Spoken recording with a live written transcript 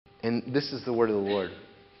And this is the word of the Lord.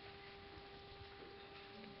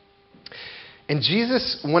 And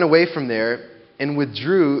Jesus went away from there and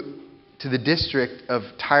withdrew to the district of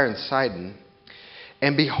Tyre and Sidon.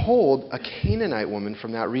 And behold, a Canaanite woman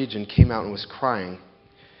from that region came out and was crying,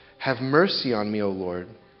 "Have mercy on me, O Lord,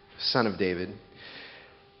 Son of David.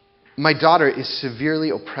 My daughter is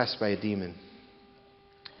severely oppressed by a demon."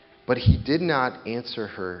 But he did not answer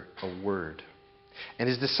her a word. And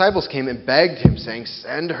his disciples came and begged him, saying,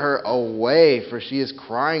 "Send her away, for she is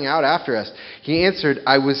crying out after us." He answered,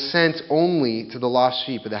 "I was sent only to the lost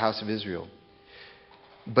sheep of the house of Israel."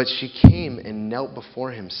 But she came and knelt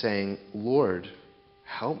before him, saying, "Lord,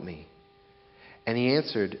 help me." And he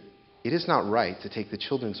answered, "It is not right to take the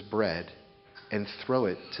children's bread and throw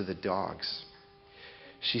it to the dogs."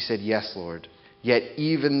 She said, "Yes, Lord. Yet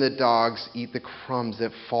even the dogs eat the crumbs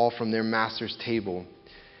that fall from their master's table."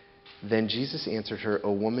 Then Jesus answered her,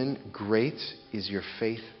 "O woman, great is your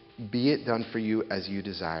faith. Be it done for you as you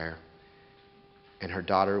desire." And her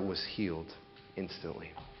daughter was healed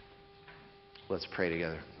instantly. Let's pray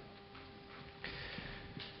together.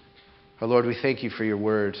 Our Lord, we thank you for your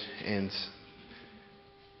word, and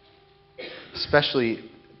especially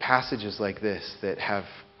passages like this that have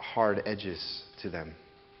hard edges to them.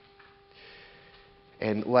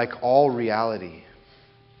 And like all reality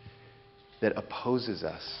that opposes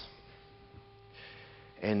us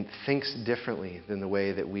and thinks differently than the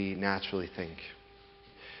way that we naturally think.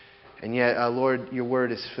 And yet, Lord, your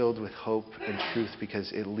word is filled with hope and truth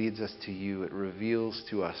because it leads us to you. It reveals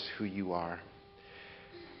to us who you are.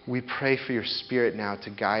 We pray for your Spirit now to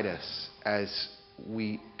guide us as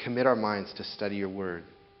we commit our minds to study your word,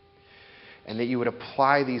 and that you would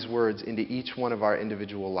apply these words into each one of our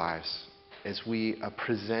individual lives as we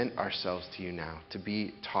present ourselves to you now, to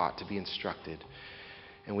be taught, to be instructed.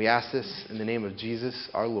 And we ask this in the name of Jesus,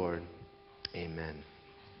 our Lord. Amen.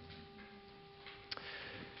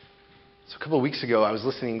 So a couple of weeks ago, I was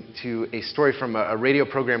listening to a story from a radio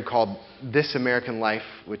program called This American Life,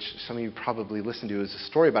 which some of you probably listened to. It was a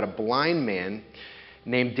story about a blind man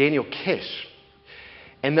named Daniel Kish.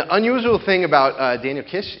 And the unusual thing about Daniel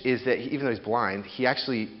Kish is that even though he's blind, he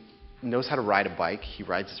actually knows how to ride a bike. He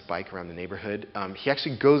rides his bike around the neighborhood. He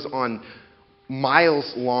actually goes on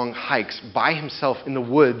miles-long hikes by himself in the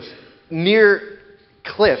woods near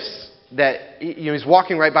cliffs that he's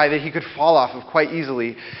walking right by that he could fall off of quite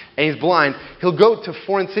easily, and he's blind. He'll go to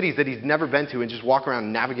foreign cities that he's never been to and just walk around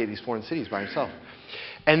and navigate these foreign cities by himself.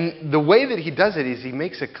 And the way that he does it is he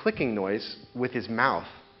makes a clicking noise with his mouth.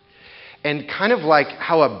 And kind of like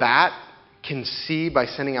how a bat can see by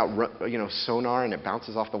sending out sonar and it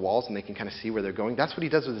bounces off the walls and they can kind of see where they're going. That's what he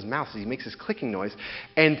does with his mouth. Is he makes this clicking noise.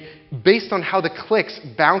 And based on how the clicks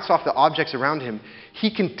bounce off the objects around him,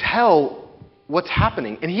 he can tell what's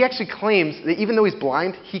happening. And he actually claims that even though he's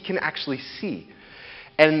blind, he can actually see.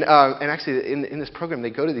 And actually, in this program, they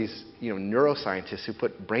go to these neuroscientists who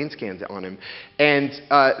put brain scans on him. And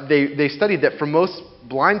they studied that for most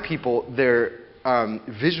blind people, their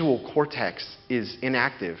visual cortex is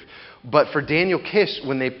inactive. But for Daniel Kish,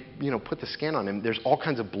 when they put the scan on him, there's all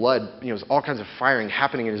kinds of blood, there's all kinds of firing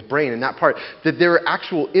happening in his brain in that part, that there are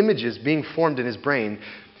actual images being formed in his brain.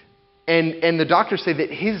 And the doctors say that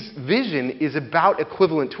his vision is about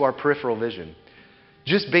equivalent to our peripheral vision,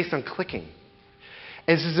 just based on clicking.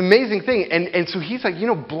 And it's this amazing thing. And so he's like,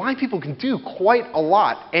 blind people can do quite a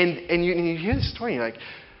lot. And you hear this story, and you're like,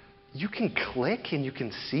 you can click and you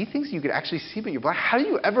can see things you can actually see, but you're blind. How do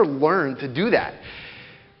you ever learn to do that?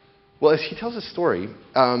 Well, as he tells his story,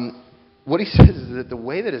 what he says is that the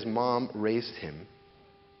way that his mom raised him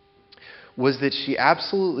was that she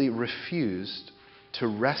absolutely refused to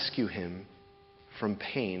rescue him from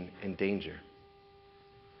pain and danger.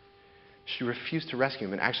 She refused to rescue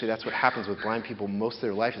him, and actually that's what happens with blind people most of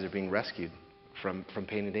their life, is they're being rescued from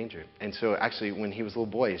pain and danger. And so actually when he was a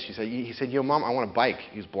little boy, he said, Mom, I want a bike.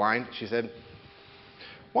 He was blind. She said,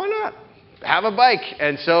 why not? Have a bike.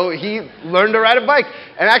 And so he learned to ride a bike.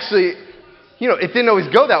 And actually, it didn't always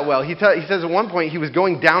go that well. He says at one point he was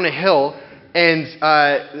going down a hill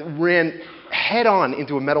and ran head on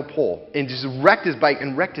into a metal pole and just wrecked his bike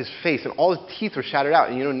and wrecked his face, and all his teeth were shattered out.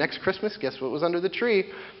 And next Christmas, guess what was under the tree?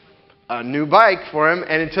 A new bike for him.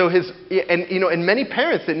 And so and many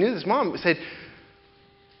parents that knew this mom said,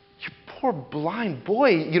 "You poor blind boy,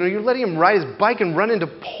 you're letting him ride his bike and run into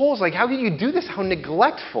poles. Like, how can you do this? How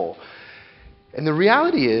neglectful." And the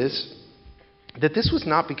reality is that this was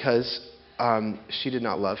not because she did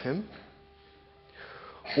not love him,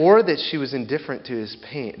 or that she was indifferent to his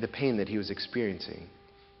pain, the pain that he was experiencing.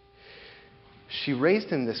 She raised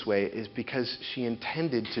him this way is because she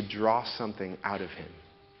intended to draw something out of him.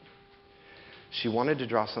 She wanted to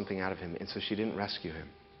draw something out of him, and so she didn't rescue him.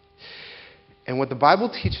 And what the Bible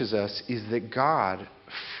teaches us is that God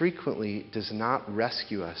frequently does not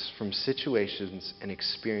rescue us from situations and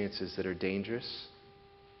experiences that are dangerous,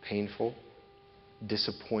 painful,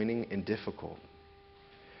 disappointing, and difficult.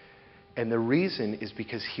 And the reason is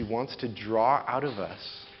because he wants to draw out of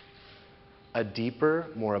us a deeper,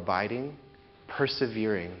 more abiding,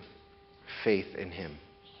 persevering faith in him.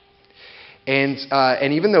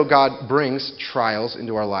 And even though God brings trials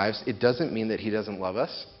into our lives, it doesn't mean that he doesn't love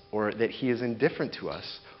us or that he is indifferent to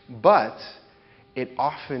us. But it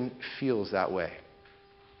often feels that way.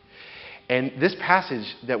 And this passage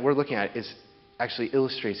that we're looking at actually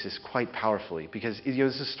illustrates this quite powerfully, because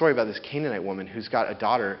there's a story about this Canaanite woman who's got a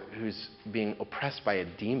daughter who's being oppressed by a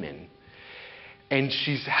demon. And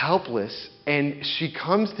she's helpless, and she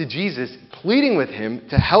comes to Jesus pleading with him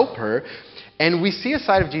to help her. And we see a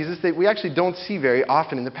side of Jesus that we actually don't see very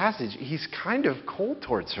often in the passage. He's kind of cold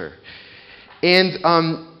towards her.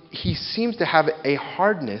 And he seems to have a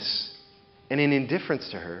hardness and an indifference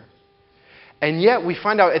to her. And yet we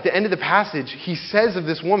find out at the end of the passage, he says of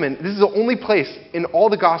this woman, this is the only place in all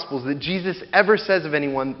the Gospels that Jesus ever says of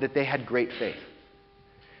anyone that they had great faith.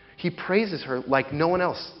 He praises her like no one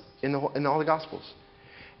else in all the Gospels.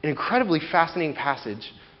 An incredibly fascinating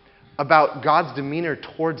passage about God's demeanor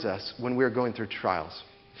towards us when we're going through trials.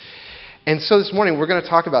 And so this morning we're going to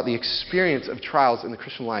talk about the experience of trials in the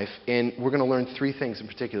Christian life, and we're going to learn three things in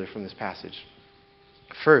particular from this passage.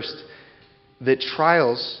 First, that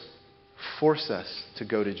trials force us to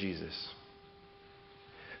go to Jesus.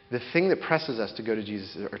 The thing that presses us to go to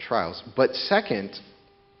Jesus are trials. But second,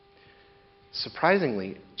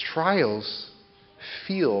 surprisingly, trials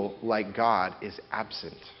feel like God is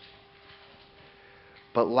absent.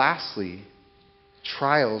 But lastly,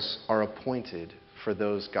 trials are appointed for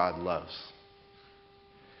those God loves.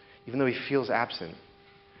 Even though he feels absent,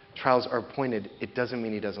 trials are appointed. It doesn't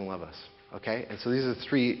mean he doesn't love us. Okay? And so these are the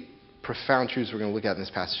three profound truths we're going to look at in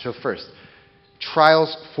this passage. So first,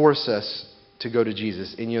 trials force us to go to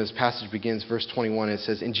Jesus. And this passage begins, verse 21, and it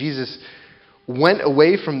says, "And Jesus went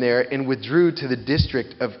away from there and withdrew to the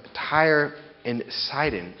district of Tyre and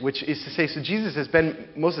Sidon," which is to say, so Jesus has been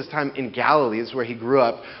most of his time in Galilee, is where he grew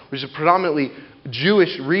up, which is a predominantly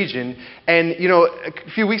Jewish region. And, a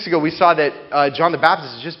few weeks ago we saw that John the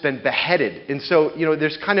Baptist has just been beheaded. And so,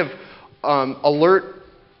 there's kind of alert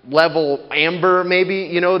level amber,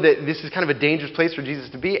 maybe, that this is kind of a dangerous place for Jesus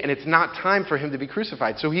to be, and it's not time for him to be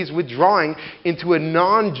crucified. So he's withdrawing into a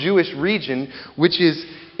non-Jewish region, which is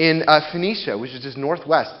in Phoenicia, which is just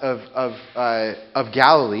northwest of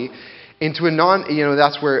Galilee, into a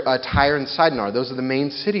that's where Tyre and Sidon are. Those are the main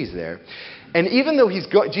cities there. And even though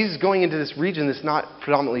Jesus is going into this region that's not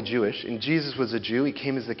predominantly Jewish, and Jesus was a Jew, he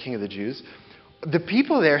came as the King of the Jews, the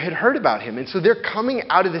people there had heard about him, and so they're coming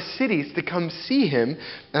out of the cities to come see him. And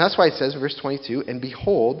that's why it says, verse 22, "And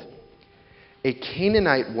behold, a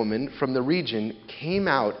Canaanite woman from the region came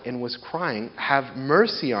out and was crying, 'Have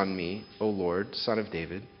mercy on me, O Lord, Son of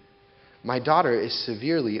David. My daughter is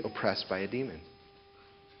severely oppressed by a demon.'"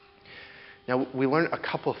 Now, we learn a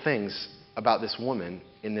couple things about this woman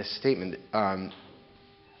in this statement,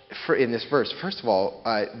 in this verse. First of all,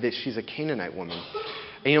 that she's a Canaanite woman.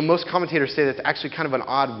 And most commentators say that's actually kind of an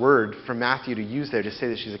odd word for Matthew to use there, to say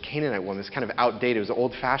that she's a Canaanite woman. It's kind of outdated. It was an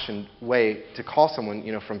old-fashioned way to call someone,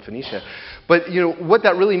 from Phoenicia. But, what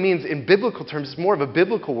that really means in biblical terms is more of a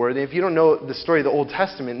biblical word. And if you don't know the story of the Old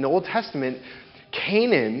Testament, in the Old Testament,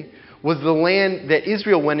 Canaan was the land that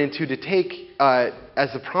Israel went into to take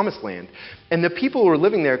as the promised land. And the people who were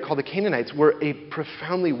living there, called the Canaanites, were a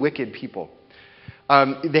profoundly wicked people.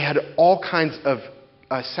 They had all kinds of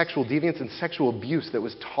sexual deviance and sexual abuse that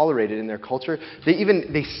was tolerated in their culture.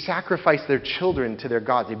 They sacrificed their children to their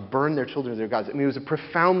gods. They burned their children to their gods. I mean, it was a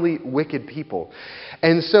profoundly wicked people.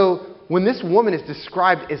 And so when this woman is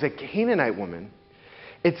described as a Canaanite woman,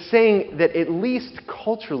 it's saying that at least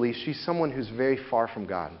culturally she's someone who's very far from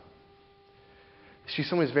God. She's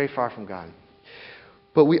someone who's very far from God.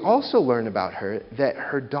 But we also learn about her that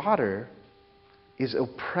her daughter is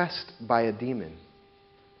oppressed by a demon.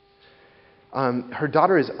 Her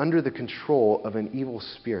daughter is under the control of an evil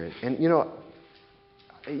spirit. And,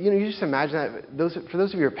 you just imagine that. For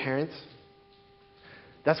those of your parents,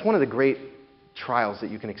 that's one of the great trials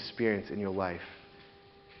that you can experience in your life,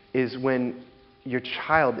 is when your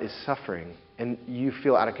child is suffering and you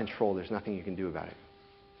feel out of control. There's nothing you can do about it.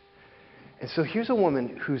 And so here's a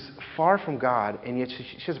woman who's far from God, and yet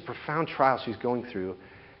she has a profound trial she's going through.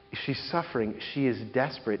 She's suffering. She is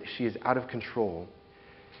desperate. She is out of control.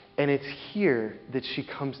 And it's here that she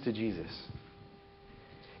comes to Jesus.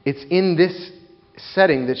 It's in this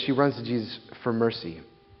setting that she runs to Jesus for mercy.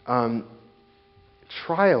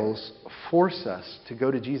 Trials force us to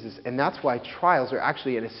go to Jesus, and that's why trials are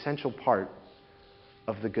actually an essential part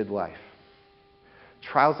of the good life.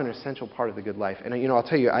 Trials are an essential part of the good life. And, I'll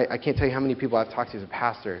tell you, I can't tell you how many people I've talked to as a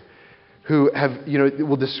pastor who have,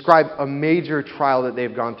 will describe a major trial that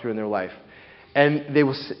they've gone through in their life. And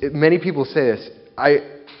many people say this,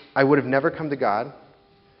 I would have never come to God,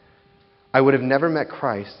 I would have never met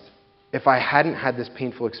Christ if I hadn't had this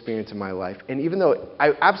painful experience in my life. And even though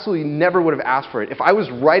I absolutely never would have asked for it, if I was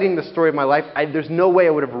writing the story of my life, there's no way I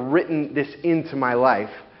would have written this into my life.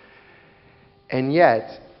 And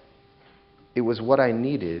yet, it was what I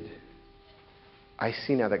needed. I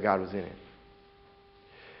see now that God was in it.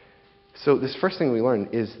 So this first thing we learn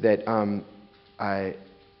is that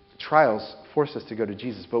trials force us to go to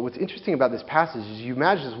Jesus. But what's interesting about this passage is you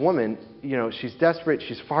imagine this woman, she's desperate,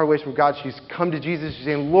 she's far away from God, she's come to Jesus, she's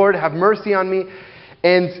saying, Lord, have mercy on me.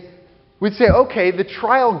 And we'd say, okay, the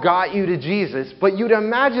trial got you to Jesus, but you'd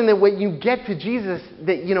imagine that when you get to Jesus,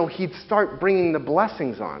 that, he'd start bringing the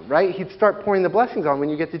blessings on, right? He'd start pouring the blessings on when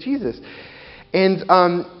you get to Jesus. And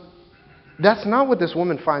that's not what this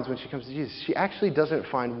woman finds when she comes to Jesus. She actually doesn't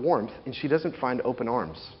find warmth, and she doesn't find open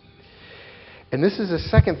arms. And this is the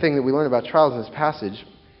second thing that we learn about trials in this passage,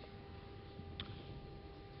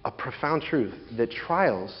 a profound truth, that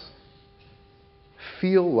trials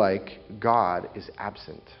feel like God is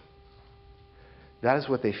absent. That is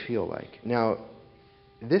what they feel like. Now,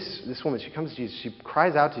 this woman, she comes to Jesus, she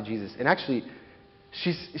cries out to Jesus, and actually,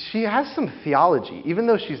 she has some theology. Even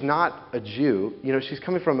though she's not a Jew, she's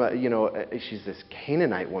coming from she's this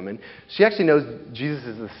Canaanite woman. She actually knows Jesus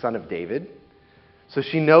is the son of David. So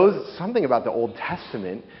she knows something about the Old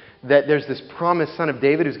Testament, that there's this promised son of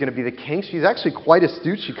David who's going to be the king. She's actually quite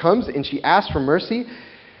astute. She comes and she asks for mercy.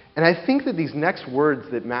 And I think that these next words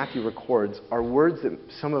that Matthew records are words that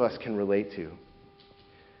some of us can relate to.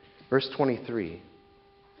 Verse 23.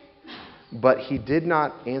 But he did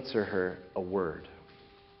not answer her a word.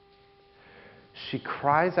 She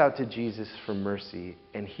cries out to Jesus for mercy,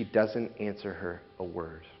 and he doesn't answer her a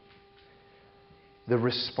word. The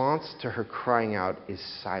response to her crying out is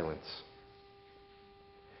silence.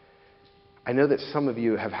 I know that some of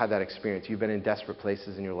you have had that experience. You've been in desperate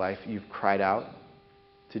places in your life. You've cried out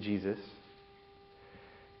to Jesus.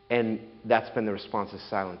 And that's been the response, is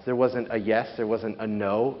silence. There wasn't a yes. There wasn't a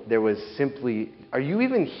no. There was simply, are you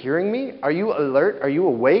even hearing me? Are you alert? Are you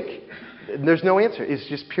awake? There's no answer. It's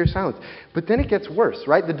just pure silence. But then it gets worse,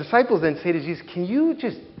 right? The disciples then say to Jesus, can you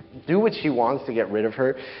just do what she wants to get rid of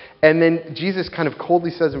her? And then Jesus kind of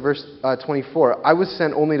coldly says in verse 24, I was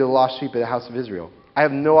sent only to the lost sheep of the house of Israel. I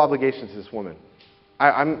have no obligation to this woman.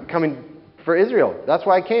 I'm coming for Israel. That's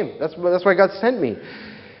why I came. That's why God sent me.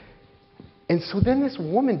 And so then this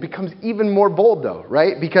woman becomes even more bold, though,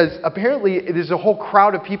 right? Because apparently there's a whole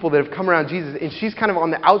crowd of people that have come around Jesus, and she's kind of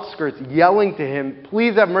on the outskirts yelling to him,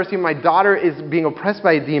 please have mercy, my daughter is being oppressed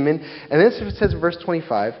by a demon. And then it says in verse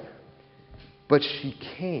 25, but she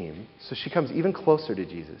came, so she comes even closer to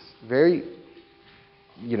Jesus, very,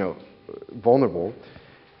 vulnerable,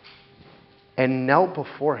 and knelt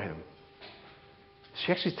before him.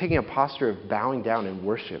 She actually is taking a posture of bowing down in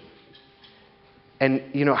worship.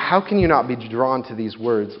 And, how can you not be drawn to these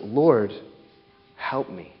words, Lord,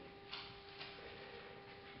 help me?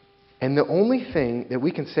 And the only thing that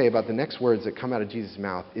we can say about the next words that come out of Jesus'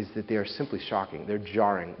 mouth is that they are simply shocking. They're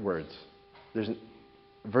jarring words.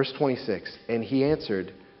 Verse 26, and he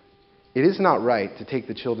answered, it is not right to take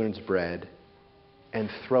the children's bread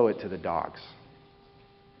and throw it to the dogs.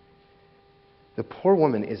 The poor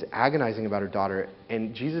woman is agonizing about her daughter,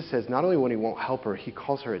 and Jesus says not only when he won't help her, he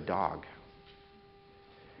calls her a dog.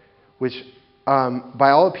 Which, by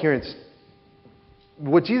all appearance,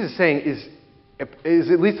 what Jesus is saying is,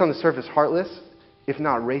 at least on the surface, heartless, if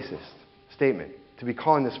not racist statement, to be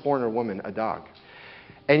calling this foreigner woman a dog.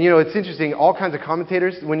 And, it's interesting, all kinds of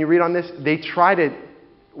commentators, when you read on this, they try to,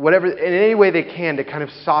 in any way they can, to kind of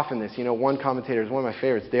soften this. One commentator is one of my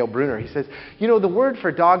favorites, Dale Bruner. He says, the word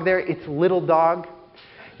for dog there, it's little dog.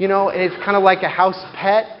 And it's kind of like a house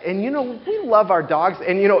pet. And, we love our dogs.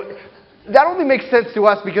 And, that only makes sense to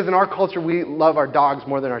us because in our culture we love our dogs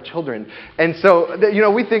more than our children. And so,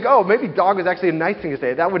 we think, maybe dog is actually a nice thing to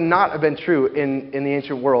say. That would not have been true in the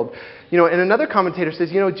ancient world. And another commentator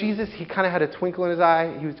says, Jesus, he kind of had a twinkle in his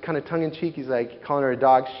eye. He was kind of tongue-in-cheek. He's like calling her a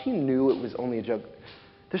dog. She knew it was only a joke.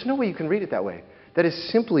 There's no way you can read it that way. That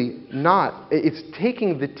is simply not. It's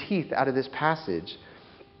taking the teeth out of this passage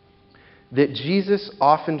that Jesus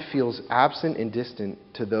often feels absent and distant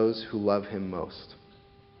to those who love him most.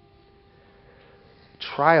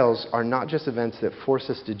 Trials are not just events that force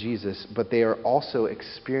us to Jesus, but they are also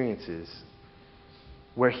experiences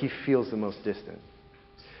where he feels the most distant.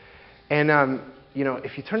 And,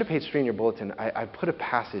 if you turn to page 3 in your bulletin, I put a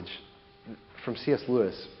passage from C.S.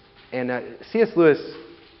 Lewis. And C.S. Lewis,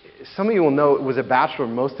 some of you will know, was a bachelor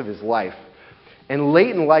most of his life. And late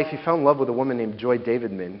in life, he fell in love with a woman named Joy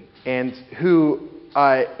Davidman, and who,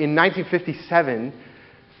 in 1957,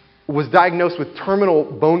 was diagnosed with terminal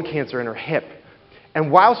bone cancer in her hip.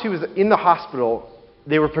 And while she was in the hospital,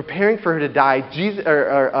 they were preparing for her to die.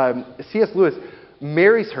 C.S. Lewis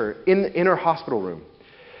marries her in her hospital room.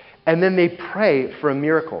 And then they pray for a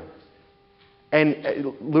miracle.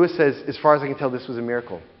 And Lewis says, as far as I can tell, this was a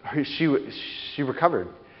miracle. She recovered.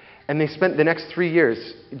 And they spent the next 3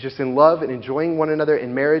 years just in love and enjoying one another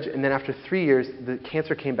in marriage. And then after 3 years, the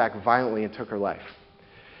cancer came back violently and took her life.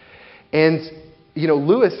 And,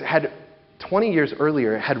 Lewis had 20 years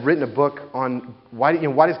earlier had written a book on why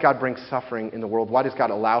does God bring suffering in the world? Why does God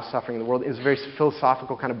allow suffering in the world? It was a very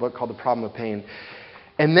philosophical kind of book called The Problem of Pain.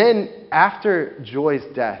 And then after Joy's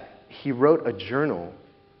death, he wrote a journal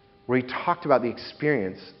where he talked about the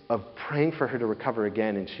experience of praying for her to recover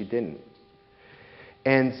again, and she didn't.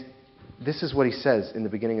 And this is what he says in the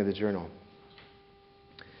beginning of the journal.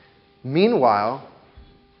 Meanwhile,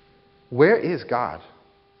 where is God?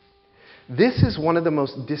 This is one of the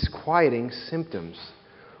most disquieting symptoms.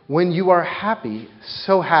 When you are happy,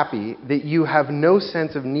 so happy that you have no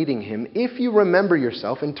sense of needing him, if you remember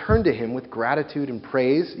yourself and turn to him with gratitude and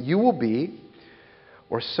praise, you will be,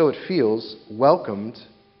 or so it feels, welcomed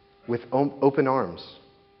with open arms.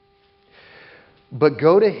 But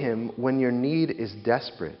go to him when your need is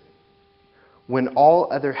desperate, when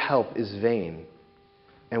all other help is vain.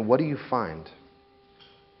 And what do you find?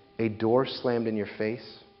 A door slammed in your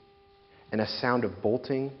face, and a sound of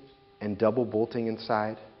bolting and double bolting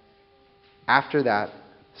inside. After that,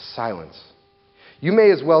 silence. You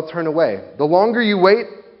may as well turn away. The longer you wait,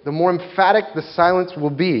 the more emphatic the silence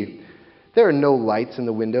will be. There are no lights in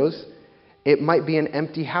the windows. It might be an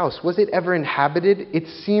empty house. Was it ever inhabited? It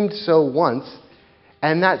seemed so once,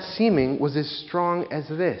 and that seeming was as strong as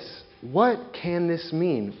this. What can this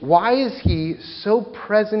mean? Why is he so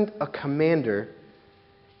present a commander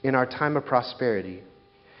in our time of prosperity,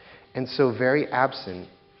 and so very absent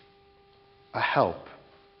a help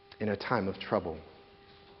in a time of trouble?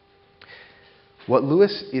 What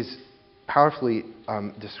Lewis is powerfully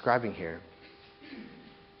describing here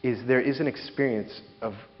is there is an experience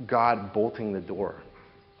of God bolting the door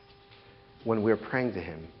when we're praying to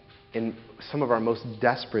him in some of our most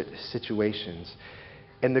desperate situations.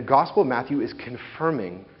 And the Gospel of Matthew is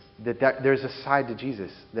confirming that there's a side to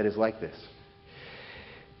Jesus that is like this.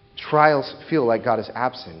 Trials feel like God is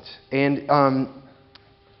absent. And,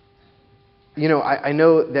 I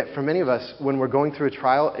know that for many of us, when we're going through a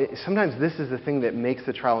trial, sometimes this is the thing that makes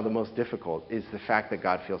the trial the most difficult, is the fact that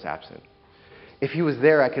God feels absent. If he was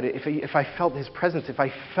there, if I felt his presence, if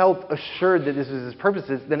I felt assured that this was his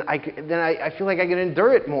purposes, then I feel like I could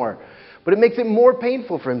endure it more. But it makes it more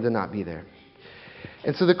painful for him to not be there.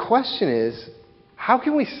 And so the question is, how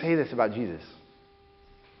can we say this about Jesus?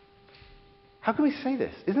 How can we say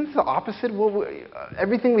this? Isn't this the opposite?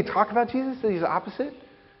 Everything we talk about Jesus, that he's the opposite?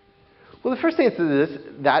 Well, the first answer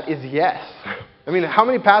to that is yes. I mean, how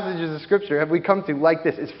many passages of Scripture have we come to like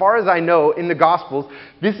this? As far as I know, in the Gospels,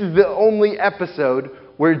 this is the only episode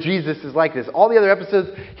where Jesus is like this. All the other episodes,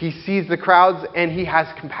 he sees the crowds and he has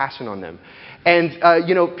compassion on them. And,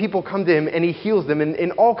 people come to him and he heals them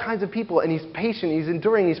and all kinds of people. And he's patient, he's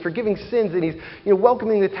enduring, he's forgiving sins, and he's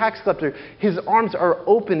welcoming the tax collector. His arms are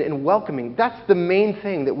open and welcoming. That's the main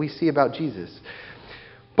thing that we see about Jesus.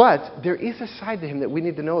 But there is a side to him that we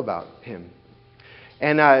need to know about him.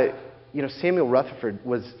 And, Samuel Rutherford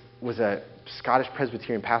was a Scottish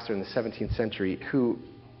Presbyterian pastor in the 17th century who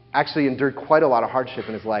actually endured quite a lot of hardship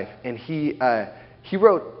in his life. And he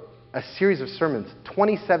wrote a series of sermons,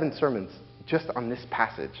 27 sermons, just on this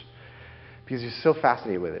passage, because he was so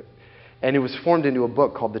fascinated with it. And it was formed into a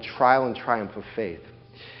book called The Trial and Triumph of Faith.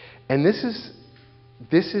 And this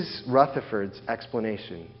is Rutherford's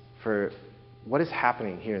explanation for what is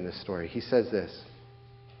happening here in this story. He says this: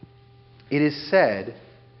 "It is said,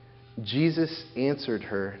 Jesus answered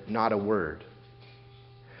her not a word.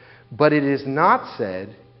 But it is not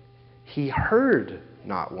said, he heard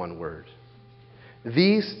not one word.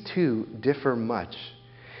 These two differ much.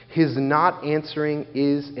 His not answering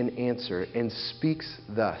is an answer, and speaks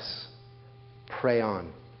thus: pray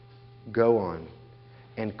on, go on,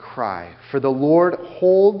 and cry. For the Lord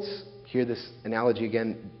holds," hear this analogy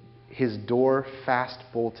again, "his door fast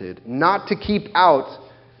bolted, not to keep out,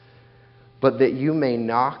 but that you may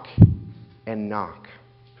knock and knock."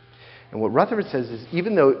 And what Rutherford says is,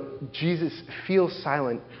 even though Jesus feels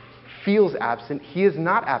silent, feels absent, he is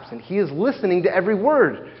not absent. He is listening to every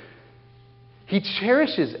word. He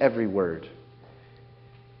cherishes every word.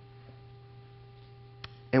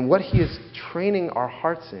 And what he is training our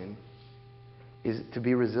hearts in is to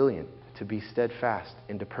be resilient, to be steadfast,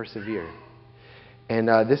 and to persevere. And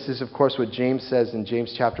this is, of course, what James says in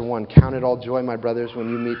James chapter 1. Count it all joy, my brothers, when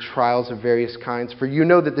you meet trials of various kinds. For you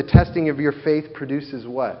know that the testing of your faith produces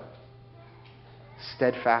what?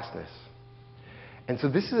 Steadfastness. And so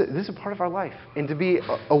this is a part of our life. And to be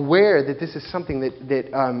aware that this is something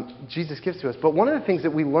that Jesus gives to us. But one of the things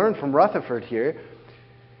that we learn from Rutherford here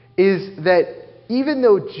is that even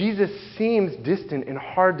though Jesus seems distant and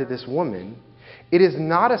hard to this woman, it is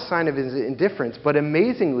not a sign of his indifference, but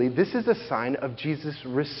amazingly, this is a sign of Jesus'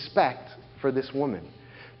 respect for this woman.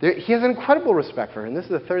 He has an incredible respect for her. And this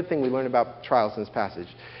is the third thing we learn about trials in this passage,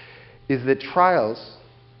 is that trials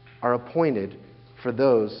are appointed for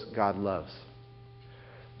those God loves.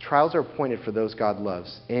 Trials are appointed for those God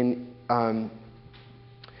loves. And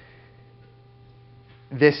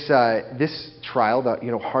this trial,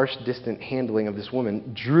 the harsh, distant handling of this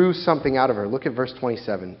woman, drew something out of her. Look at verse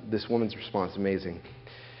 27. This woman's response, amazing.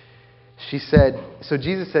 She said, so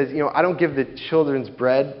Jesus says, I don't give the children's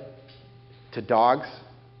bread to dogs.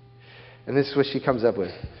 And this is what she comes up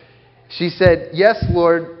with. She said, yes,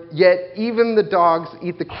 Lord, yet even the dogs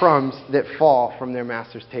eat the crumbs that fall from their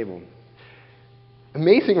master's table.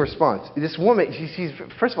 Amazing response. This woman, she's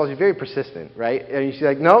first of all, she's very persistent, right? And she's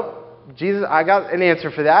like, nope. Jesus, I got an answer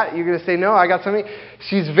for that. You're going to say no? I got something.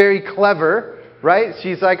 She's very clever, right?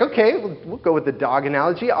 She's like, okay, we'll go with the dog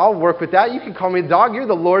analogy. I'll work with that. You can call me a dog. You're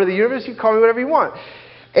the Lord of the universe. You can call me whatever you want.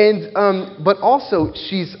 And but also,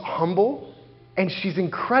 she's humble and she's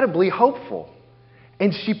incredibly hopeful.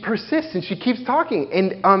 And she persists and she keeps talking.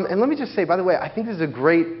 And let me just say, by the way, I think this is a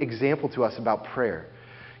great example to us about prayer.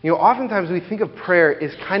 Oftentimes we think of prayer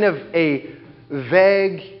as kind of a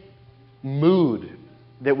vague mood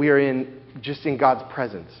that we are in, just in God's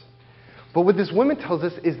presence. But what this woman tells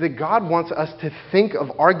us is that God wants us to think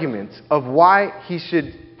of arguments of why he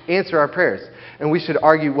should answer our prayers. And we should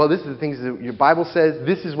argue, well, this is the things that your Bible says,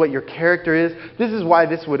 this is what your character is, this is why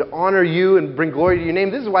this would honor you and bring glory to your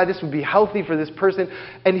name, this is why this would be healthy for this person.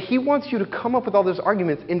 And he wants you to come up with all those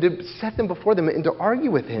arguments and to set them before them and to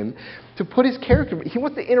argue with him, to put his character, he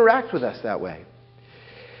wants to interact with us that way.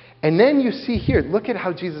 And then you see here, look at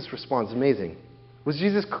how Jesus responds, amazing. Is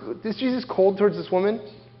Jesus cold towards this woman?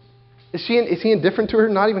 Is he indifferent to her?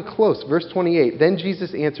 Not even close. Verse 28, then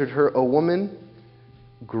Jesus answered her, O woman,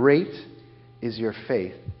 great is your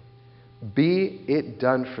faith. Be it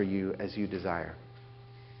done for you as you desire.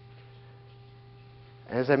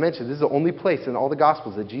 And as I mentioned, this is the only place in all the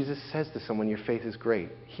Gospels that Jesus says to someone, your faith is great.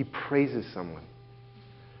 He praises someone.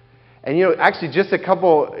 And actually just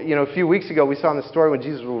a few weeks ago, we saw in the story when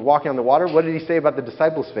Jesus was walking on the water, what did he say about the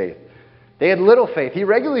disciples' faith? They had little faith. He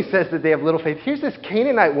regularly says that they have little faith. Here's this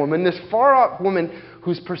Canaanite woman, this far-off woman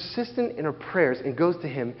who's persistent in her prayers and goes to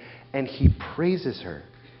him and he praises her.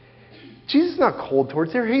 Jesus is not cold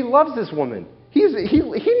towards her. He loves this woman. He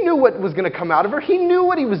knew what was going to come out of her. He knew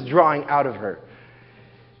what he was drawing out of her.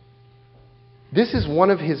 This is one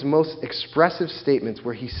of his most expressive statements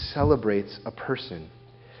where he celebrates a person.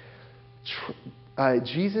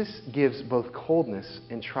 Jesus gives both coldness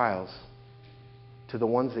and trials to the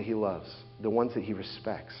ones that he loves, the ones that he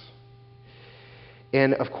respects.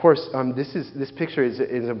 And of course, this picture is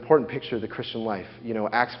an important picture of the Christian life.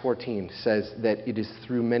 Acts 14 says that it is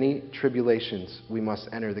through many tribulations we must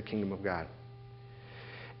enter the kingdom of God.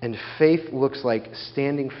 And faith looks like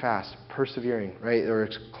standing fast, persevering, right? Or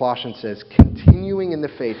Colossians says, continuing in the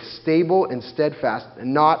faith, stable and steadfast,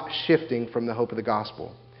 and not shifting from the hope of the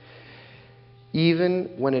gospel.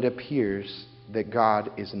 Even when it appears that God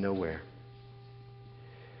is nowhere.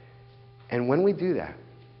 And when we do that,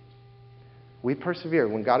 we persevere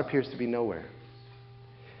when God appears to be nowhere.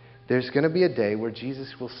 There's going to be a day where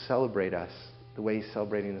Jesus will celebrate us the way he's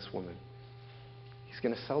celebrating this woman. He's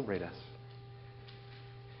going to celebrate us.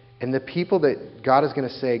 And the people that God is going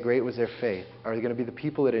to say, great was their faith, are going to be the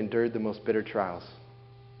people that endured the most bitter trials.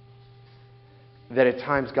 That at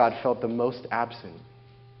times God felt the most absent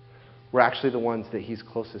were actually the ones that he's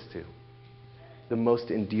closest to, the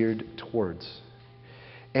most endeared towards.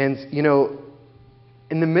 And,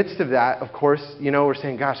 in the midst of that, of course, we're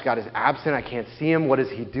saying, gosh, God is absent. I can't see him. What is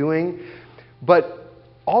he doing? But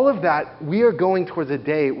all of that, we are going towards a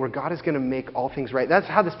day where God is going to make all things right. That's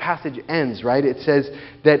how this passage ends, right? It says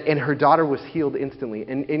that, and her daughter was healed instantly.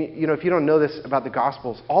 And if you don't know this about the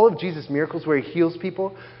Gospels, all of Jesus' miracles where he heals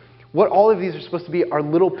people, What all of these are supposed to be are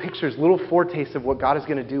little pictures, little foretastes of what God is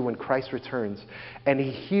going to do when Christ returns. And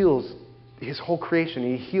he heals his whole creation.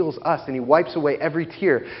 He heals us, and he wipes away every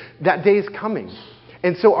tear. That day is coming.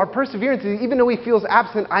 And so our perseverance, even though he feels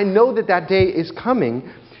absent, I know that that day is coming.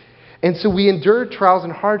 And so we endure trials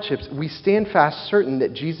and hardships. We stand fast, certain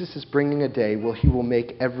that Jesus is bringing a day where he will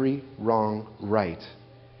make every wrong right.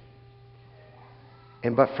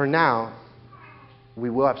 But for now, we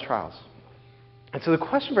will have trials. And so the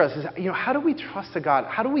question for us is, how do we trust a God?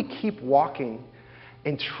 How do we keep walking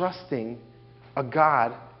and trusting a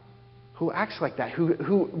God who acts like that,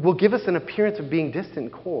 who will give us an appearance of being distant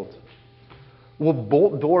and cold, will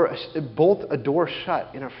bolt a door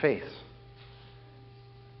shut in our face,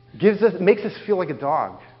 makes us feel like a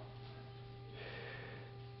dog?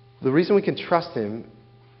 The reason we can trust him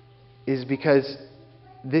is because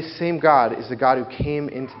this same God is the God who came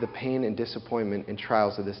into the pain and disappointment and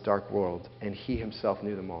trials of this dark world, and he himself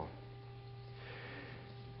knew them all.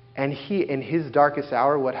 And he, in his darkest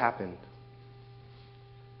hour, what happened?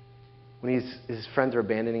 When his friends are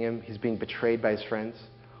abandoning him, he's being betrayed by his friends,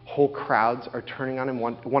 whole crowds are turning on him,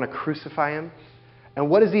 want to crucify him. And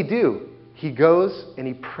what does he do? He goes and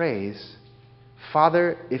he prays,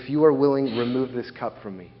 "Father, if you are willing, remove this cup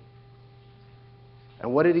from me."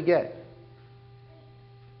 And what did he get?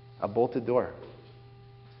 A bolted door.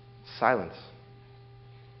 Silence.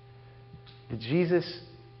 The Jesus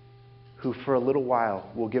who for a little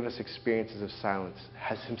while will give us experiences of silence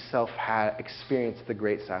has himself experienced the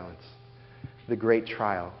great silence, the great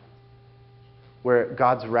trial, where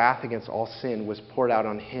God's wrath against all sin was poured out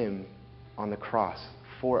on him on the cross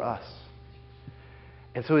for us.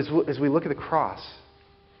 And so as we look at the cross,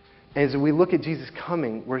 as we look at Jesus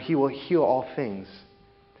coming where he will heal all things,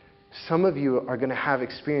 some of you are going to have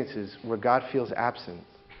experiences where God feels absent.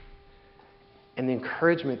 And the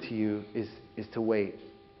encouragement to you is to wait,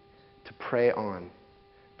 to pray on,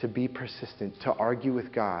 to be persistent, to argue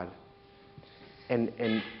with God,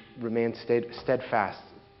 and remain steadfast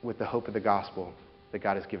with the hope of the gospel that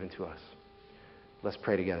God has given to us. Let's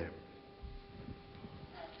pray together.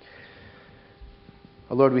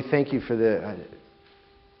 Oh Lord, we thank you for the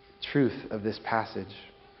truth of this passage.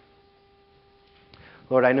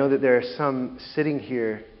 Lord, I know that there are some sitting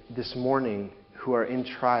here this morning who are in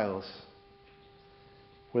trials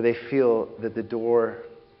where they feel that the door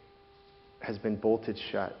has been bolted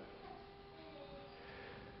shut.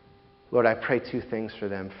 Lord, I pray two things for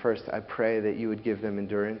them. First, I pray that you would give them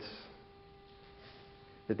endurance,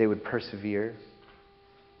 that they would persevere,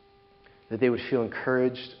 that they would feel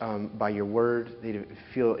encouraged by your word, they'd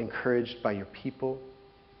feel encouraged by your people.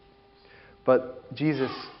 But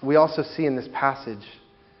Jesus, we also see in this passage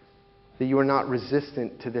that you are not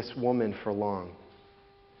resistant to this woman for long,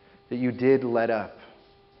 that you did let up,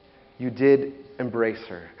 you did embrace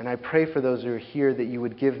her. And I pray for those who are here that you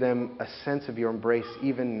would give them a sense of your embrace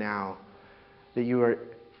even now, that you are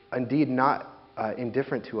indeed not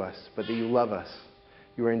indifferent to us, but that you love us,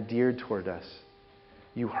 you are endeared toward us,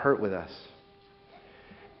 you hurt with us.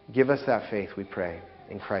 Give us that faith, we pray.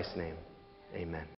 In Christ's name, amen.